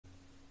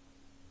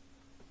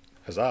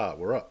Huzzah,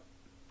 we're up.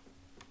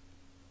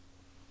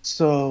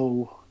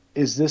 So,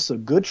 is this a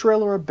good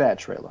trailer or a bad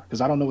trailer?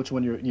 Because I don't know which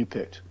one you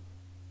picked.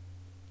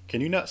 Can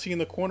you not see in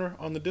the corner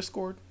on the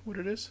Discord what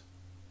it is?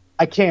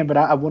 I can, but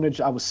I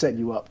was setting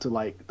you up to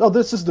like, oh,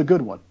 this is the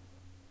good one.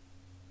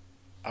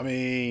 I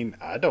mean,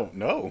 I don't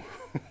know.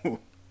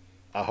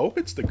 I hope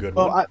it's the good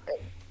Well, one.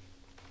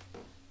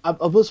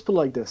 let's put it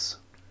like this: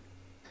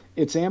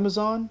 it's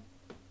Amazon.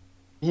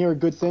 Here are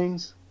good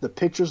things. The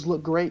pictures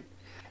look great,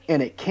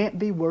 and it can't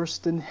be worse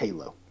than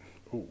Halo.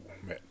 Ooh,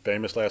 man,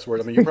 famous last word.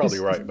 I mean, you're probably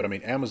right, but I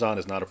mean, Amazon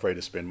is not afraid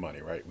to spend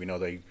money, right? We know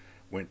they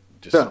went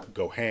just No,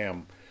 go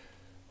ham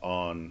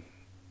on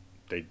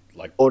they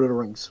like Lord of the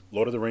Rings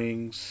Lord of the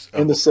Rings.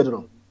 and the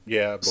Citadel.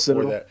 Yeah, before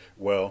Citadel. that,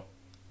 well,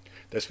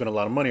 they spent a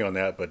lot of money on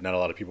that, but not a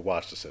lot of people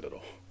watched the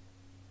Citadel.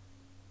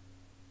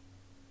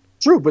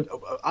 True, but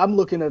I'm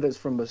looking at it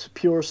from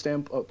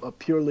a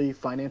purely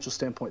financial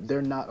standpoint.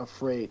 They're not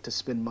afraid to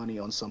spend money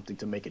on something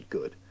to make it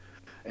good.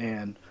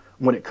 And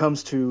when it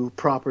comes to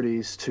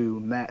properties to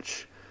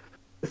match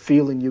the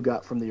feeling you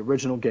got from the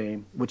original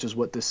game, which is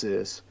what this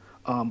is.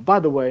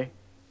 By the way,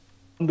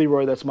 I'm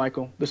Leroy, that's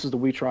Michael. This is the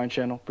We Trine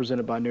channel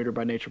presented by Nerder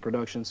by Nature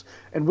Productions,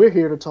 and we're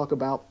here to talk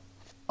about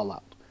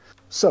Fallout.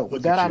 So, with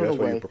Look that at you. out of the That's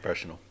why you're way,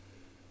 professional.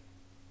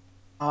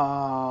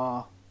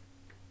 uh,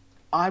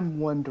 I'm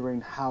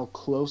wondering how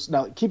close.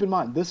 Now, keep in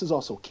mind, this is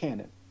also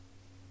canon.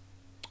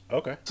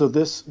 Okay. So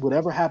this,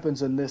 whatever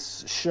happens in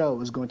this show,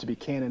 is going to be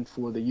canon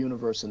for the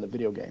universe in the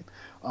video game.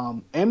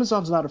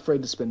 Amazon's not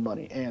afraid to spend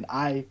money, and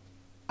I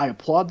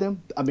applaud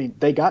them. I mean,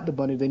 they got the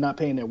money; they're not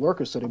paying their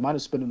workers, so they might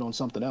have spent it on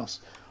something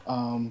else.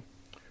 Um,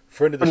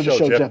 Friend of the Friend of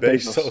the show, show, Jeff Jeff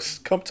Bezos.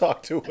 Bezos. Come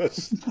talk to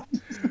us.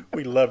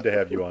 We'd love to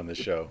have you on the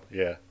show.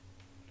 Yeah.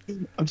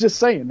 I'm just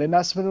saying, they're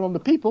not spending it on the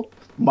people.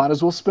 Might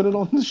as well spend it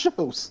on the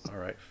shows. All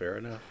right. Fair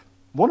enough.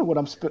 Wonder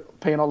what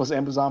paying all this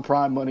Amazon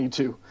Prime money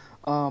to.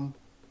 Um,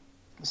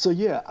 so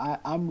yeah,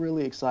 I'm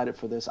really excited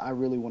for this. I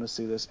really want to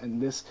see this, and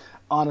this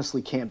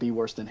honestly can't be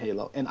worse than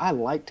Halo. And I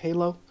liked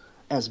Halo,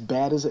 as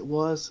bad as it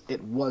was.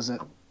 It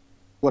wasn't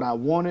what I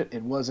wanted.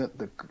 It wasn't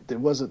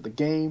the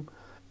game,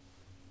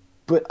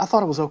 but I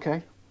thought it was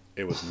okay.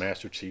 It was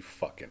Master Chief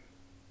fucking.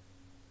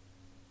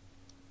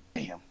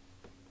 Damn,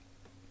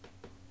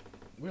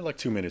 We're like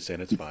 2 minutes in.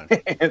 It's fine.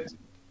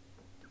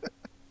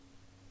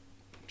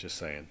 Just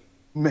saying.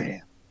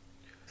 man,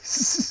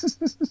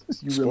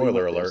 you really Spoiler went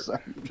there, alert. son.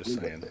 You Just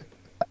really went saying.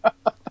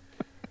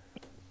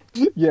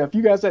 there. Yeah, if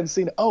you guys hadn't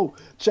seen it, oh,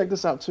 check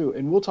this out too,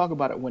 and we'll talk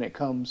about it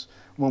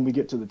when we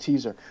get to the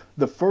teaser.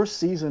 The first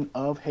season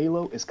of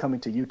Halo is coming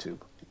to YouTube.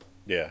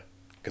 Yeah.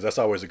 Because that's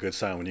always a good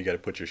sign when you got to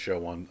put your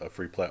show on a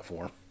free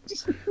platform.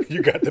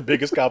 You got the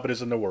biggest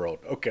confidence in the world.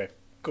 Okay.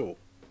 Cool.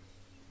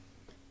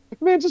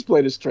 Man, just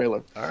play this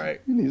trailer. All right.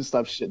 You need to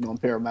stop shitting on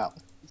Paramount.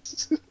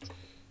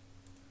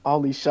 All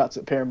these shots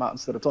at Paramount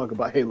instead of talking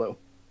about Halo, All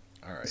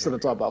right. Here instead we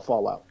of talking go. about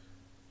Fallout.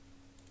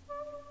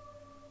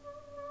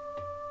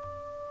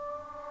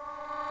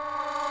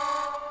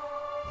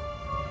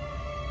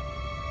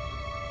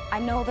 I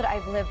know that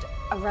I've lived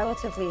a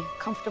relatively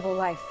comfortable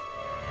life.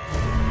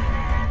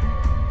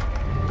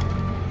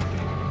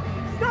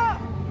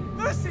 Stop!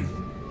 Lucy!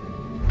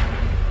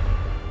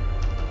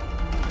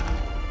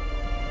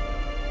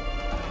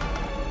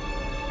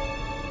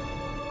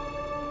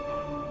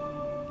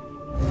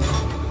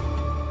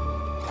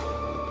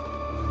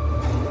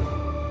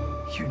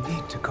 You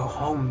need to go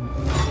home.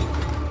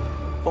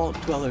 Vault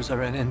dwellers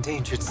are an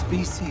endangered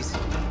species.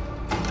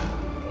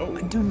 Oh.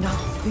 I do not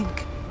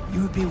think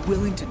you would be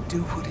willing to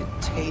do what it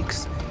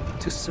takes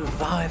to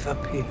survive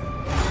up here.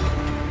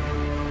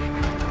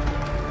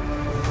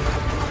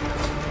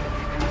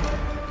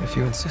 If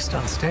you insist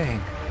on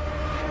staying,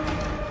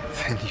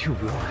 then you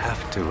will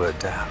have to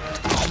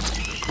adapt.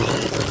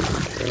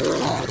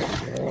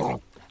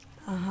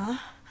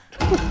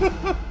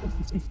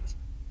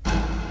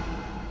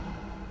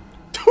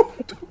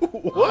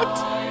 What?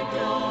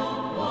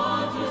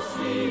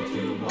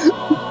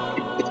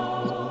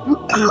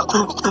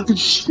 Oh,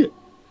 shit.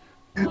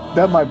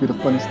 That might be the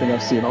funniest thing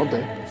I've seen all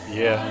day.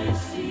 Yeah.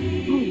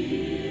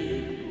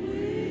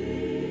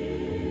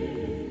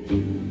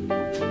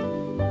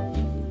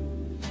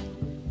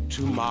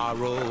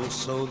 Tomorrow,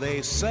 so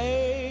they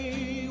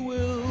say,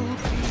 will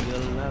be a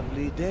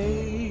lovely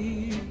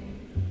day.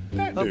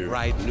 That A dude.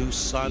 bright new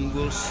sun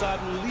will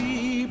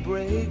suddenly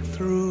break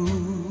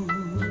through.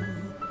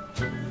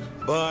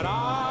 But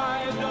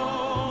I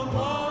don't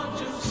want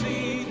to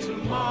see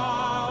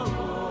tomorrow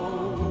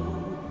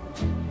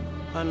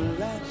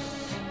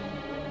unless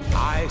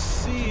I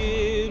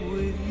see it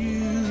with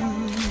you.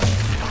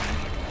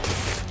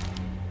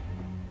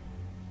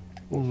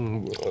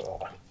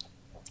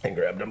 I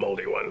grabbed a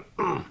moldy one.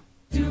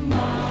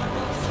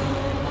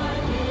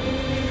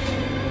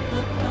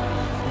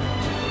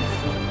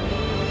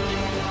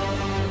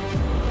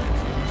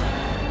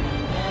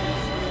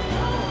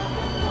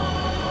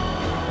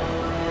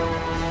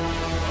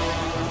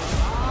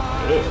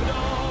 Ew.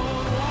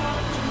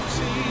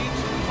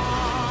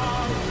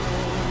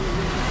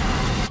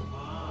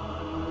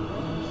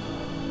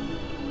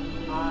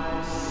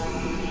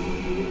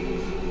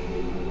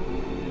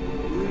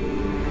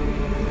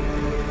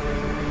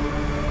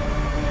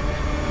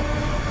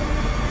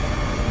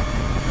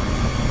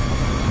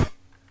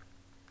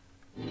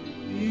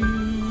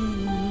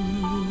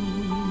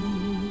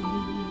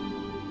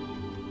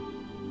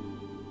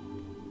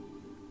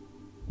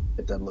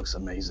 That looks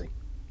amazing.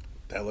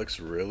 That looks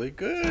really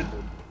good.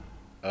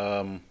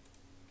 Um,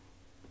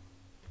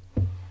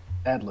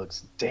 That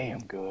looks damn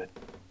good.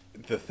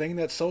 the thing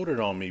that sold it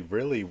on me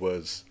really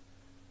was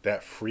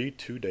that free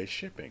 2 day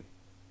shipping.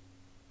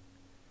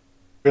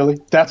 Really?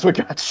 That's what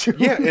got you?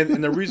 Yeah,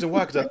 and the reason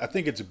why, because I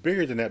think it's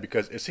bigger than that,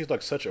 because it seems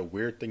like such a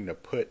weird thing to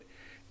put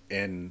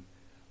in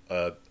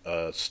a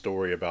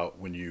story about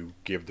when you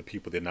give the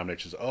people the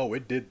nominations. Oh,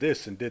 it did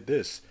this and did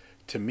this.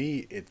 To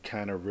me, it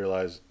kind of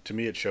realized. To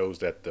me, it shows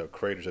that the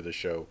creators of the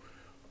show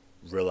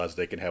realize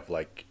they can have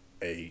like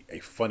a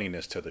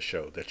funniness to the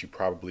show that you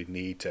probably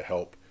need to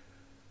help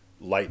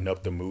lighten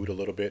up the mood a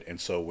little bit. And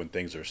so when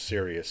things are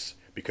serious,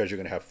 because you're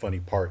going to have funny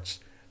parts,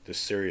 the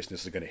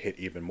seriousness is going to hit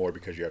even more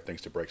because you have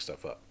things to break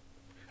stuff up.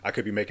 I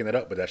could be making that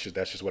up, but that's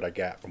just what I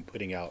got from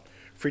putting out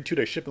free 2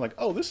 day shipping. Like,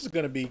 oh, this is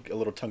going to be a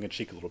little tongue in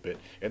cheek a little bit,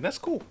 and that's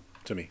cool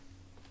to me.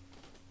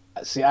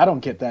 See, I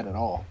don't get that at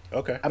all.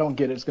 Okay. I don't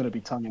get it's going to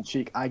be tongue in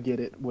cheek. I get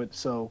it with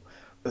so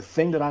the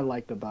thing that I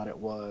liked about it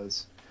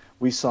was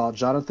we saw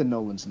Jonathan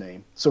Nolan's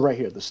name. So right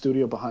here, the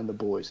studio behind the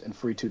boys and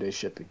free 2 day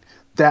shipping.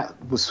 That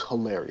was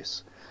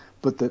hilarious.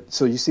 But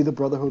so you see the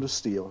Brotherhood of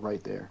Steel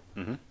right there.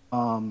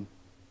 Mm-hmm.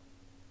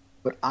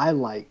 What I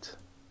liked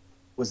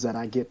was that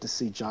I get to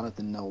see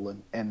Jonathan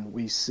Nolan and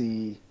we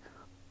see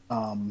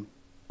and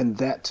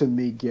that to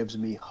me gives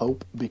me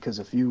hope because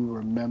if you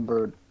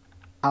remembered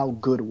how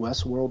good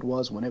Westworld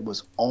was when it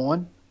was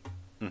on,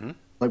 Mm-hmm.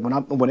 like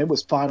when it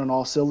was firing on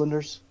all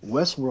cylinders,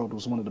 Westworld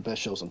was one of the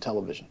best shows on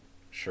television.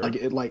 Sure.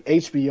 Like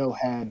HBO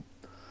had,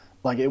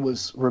 like it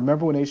was.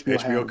 Remember when HBO HBO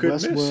had couldn't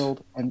miss.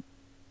 Westworld and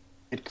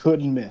it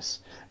couldn't miss.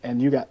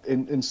 And you got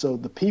and so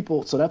the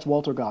people. So that's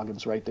Walter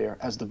Goggins right there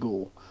as the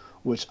ghoul,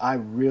 which I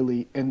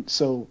really and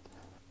so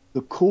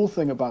the cool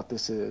thing about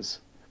this is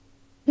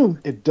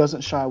it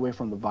doesn't shy away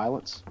from the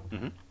violence.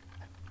 Mm-hmm.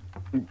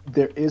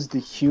 There is the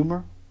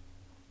humor,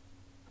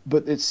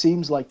 but it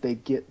seems like they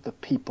get the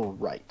people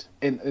right.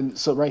 And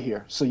so right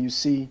here, so you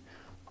see,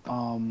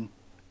 I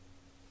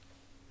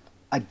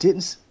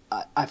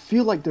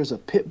feel like there's a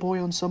pit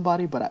boy on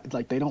somebody, but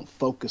like they don't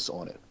focus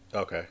on it.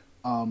 Okay.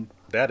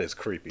 That is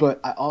creepy. But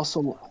I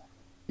also,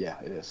 yeah,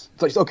 it is.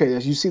 It's like okay,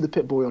 as you see the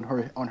pit boy on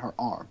her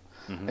arm,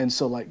 Mm-hmm. and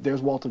so like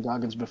there's Walter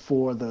Goggins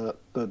before the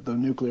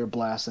nuclear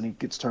blast, and he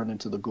gets turned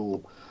into the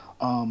ghoul.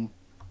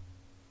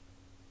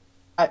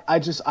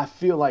 I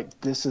feel like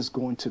this is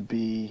going to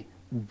be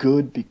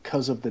good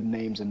because of the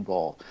names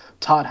involved.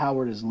 Todd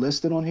Howard is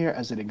listed on here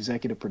as an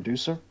executive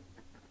producer.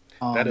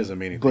 That doesn't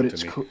mean But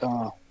anything it's to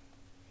me.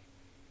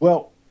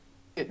 well,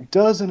 it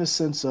does in a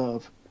sense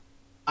of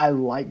I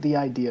like the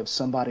idea of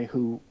somebody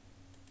who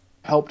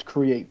helped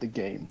create the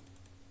game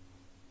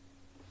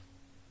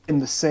in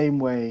the same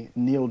way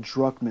Neil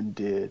Druckmann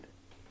did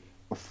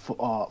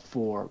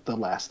for The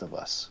Last of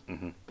Us.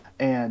 Mm-hmm.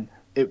 And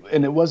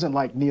it wasn't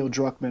like Neil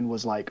Druckmann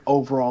was like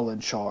overall in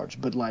charge,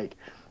 but like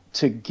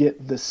to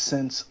get the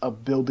sense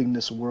of building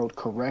this world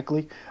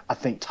correctly, I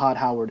think Todd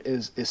Howard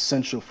is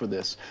essential for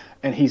this.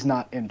 And he's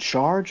not in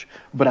charge,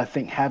 but I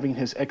think having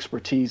his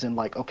expertise in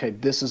like, okay,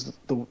 this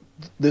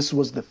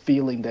was the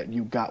feeling that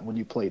you got when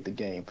you played the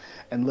game,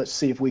 and let's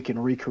see if we can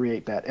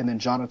recreate that. And then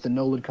Jonathan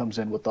Nolan comes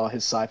in with all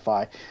his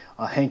sci-fi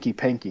hanky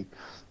panky.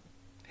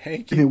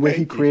 Hanky The way he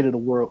panky. created a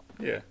world,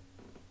 Yeah.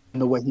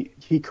 and the way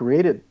he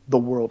created the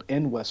world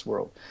in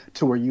Westworld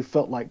to where you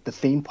felt like the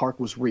theme park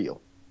was real.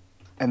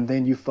 And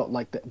then you felt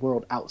like the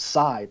world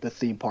outside the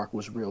theme park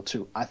was real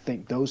too. I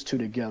think those two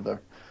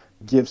together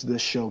gives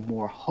this show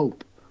more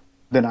hope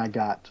than I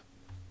got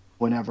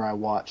whenever I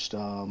watched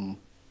any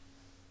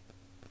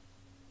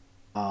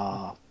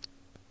of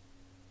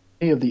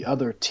the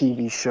other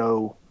TV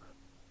show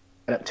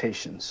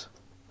adaptations.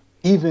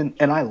 And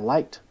I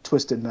liked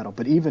Twisted Metal,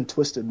 but even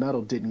Twisted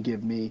Metal didn't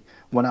give me,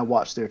 when I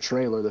watched their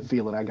trailer, the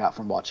feeling I got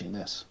from watching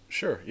this.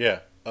 Sure.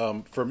 Yeah.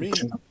 For me,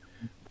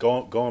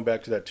 going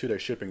back to that 2 day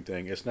shipping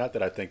thing, it's not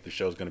that I think the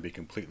show's going to be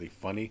completely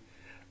funny.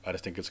 I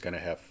just think it's going to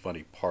have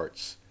funny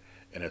parts,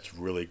 and it's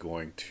really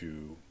going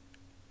to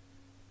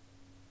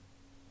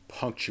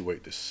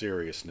punctuate the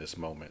seriousness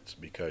moments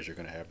because you're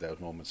going to have those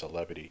moments of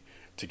levity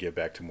to get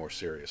back to more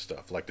serious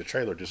stuff. Like the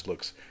trailer just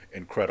looks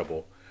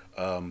incredible.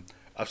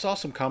 I saw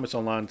some comments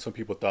online. Some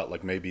people thought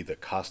like maybe the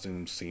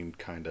costumes seemed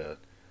kind of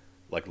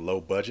like low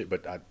budget,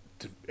 but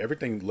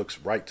everything looks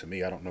right to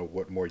me. I don't know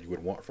what more you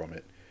would want from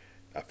it.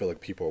 I feel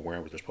like people are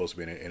wearing what they're supposed to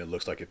be in it, and it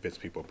looks like it fits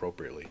people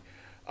appropriately.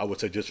 I would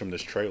say just from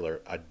this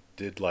trailer, I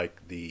did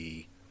like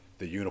the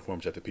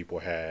uniforms that the people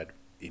had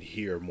in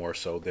here more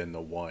so than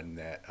the one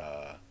that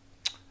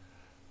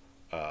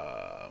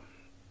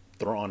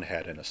Thrawn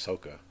had in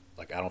Ahsoka.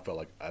 Like I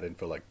didn't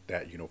feel like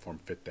that uniform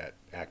fit that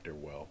actor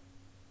well.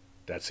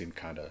 That seemed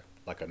kind of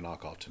like a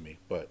knockoff to me.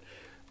 But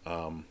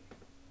I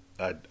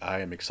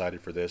am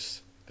excited for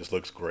this. This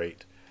looks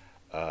great.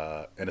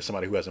 And as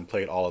somebody who hasn't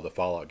played all of the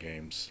Fallout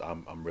games,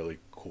 I'm really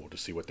cool to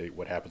see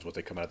what happens once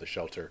they come out of the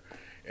shelter,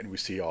 and we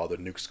see all the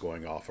nukes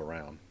going off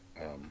around.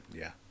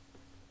 Yeah.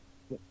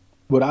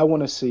 What I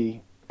want to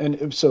see,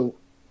 and so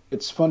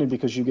it's funny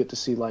because you get to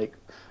see like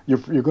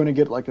you're going to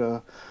get like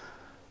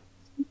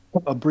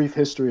a brief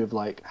history of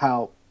like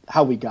how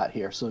we got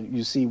here. So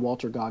you see,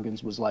 Walter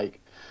Goggins was like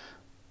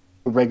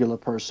a regular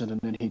person, and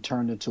then he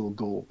turned into a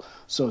ghoul.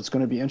 So it's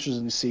going to be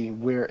interesting to see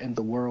where in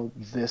the world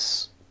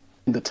this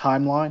in the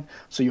timeline.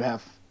 So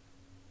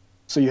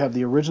you have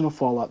the original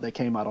Fallout that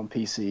came out on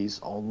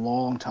PCs a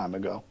long time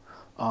ago.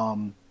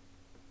 Um,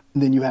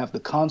 then you have the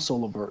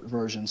console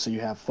version. So you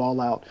have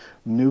Fallout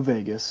New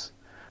Vegas,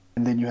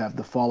 and then you have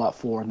the Fallout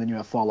 4, and then you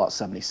have Fallout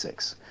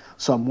 76.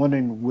 So I'm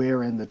wondering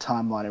where in the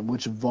timeline and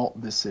which vault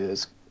this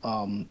is,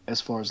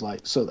 as far as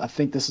like. So I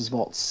think this is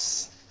Vault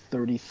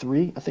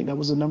 33. I think that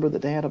was the number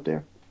that they had up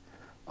there.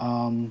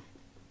 Um,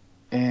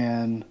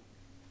 and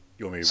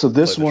You want me to so play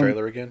this the one,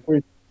 trailer again?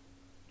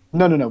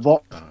 no,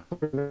 Vault. Uh,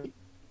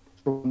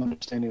 From my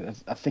understanding,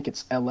 I think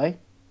it's LA.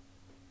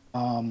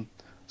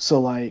 So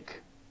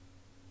like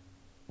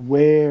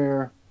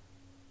where,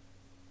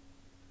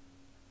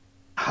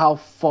 how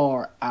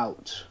far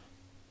out?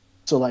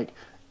 So like,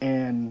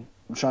 and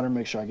I'm trying to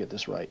make sure I get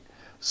this right.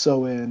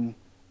 So in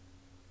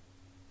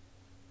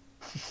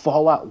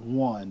Fallout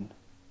 1,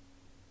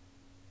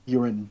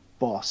 you're in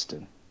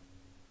Boston.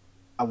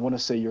 I want to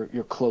say you're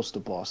close to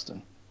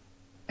Boston.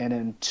 And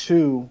in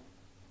 2,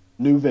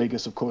 New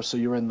Vegas, of course, so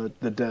you're in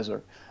the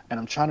desert. And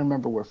I'm trying to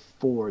remember where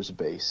 4 is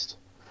based.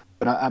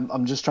 But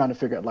I'm just trying to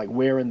figure out like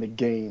where in the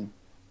game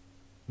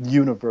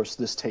universe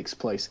this takes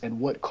place and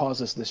what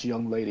causes this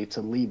young lady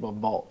to leave a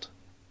vault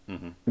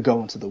hmm and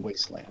go into the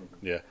wasteland.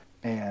 Yeah.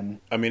 And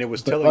I mean, it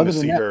was but telling to other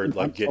than see that, her I'm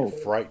like get told.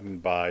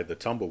 frightened by the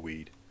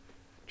tumbleweed,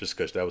 just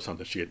because that was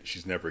something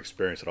she's never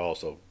experienced at all.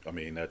 So I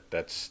mean,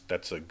 that's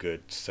a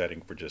good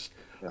setting for just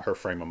Yeah. her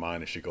frame of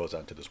mind as she goes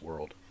out into this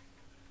world.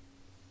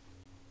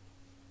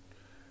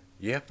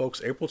 Yeah,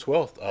 folks, April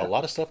 12th. A Yeah.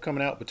 lot of stuff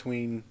coming out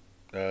between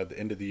the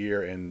end of the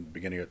year and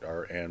beginning of,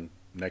 or and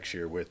next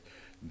year with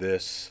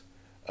this.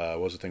 What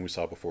was the thing we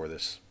saw before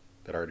this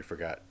that I already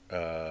forgot?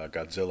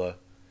 Godzilla,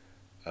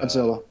 uh,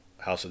 Godzilla.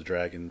 House of the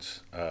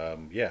Dragons.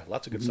 Yeah,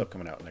 lots of good Hmm. stuff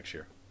coming out next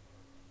year.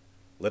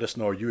 Let us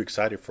know. Are you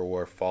excited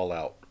for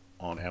Fallout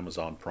on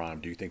Amazon Prime?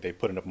 Do you think they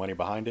put enough money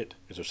behind it?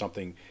 Is there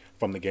something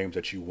from the games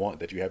that you want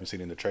that you haven't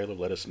seen in the trailer?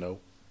 Let us know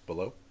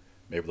below.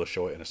 Maybe they'll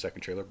show it in a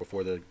second trailer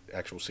before the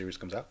actual series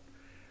comes out.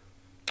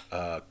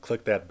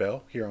 Click that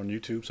bell here on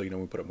YouTube so you know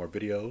when we put up more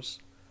videos.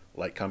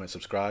 Like, comment,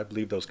 subscribe.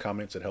 Leave those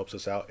comments. It helps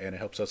us out and it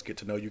helps us get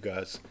to know you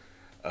guys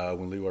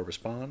when Leroy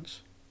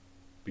responds.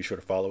 Be sure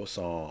to follow us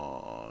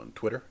on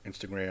Twitter,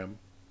 Instagram,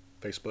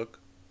 Facebook,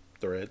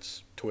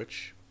 Threads,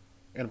 Twitch,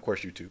 and of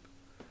course YouTube.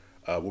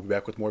 We'll be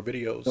back with more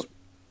videos. Yep.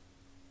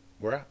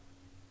 We're out.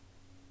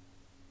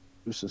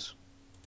 Deuces.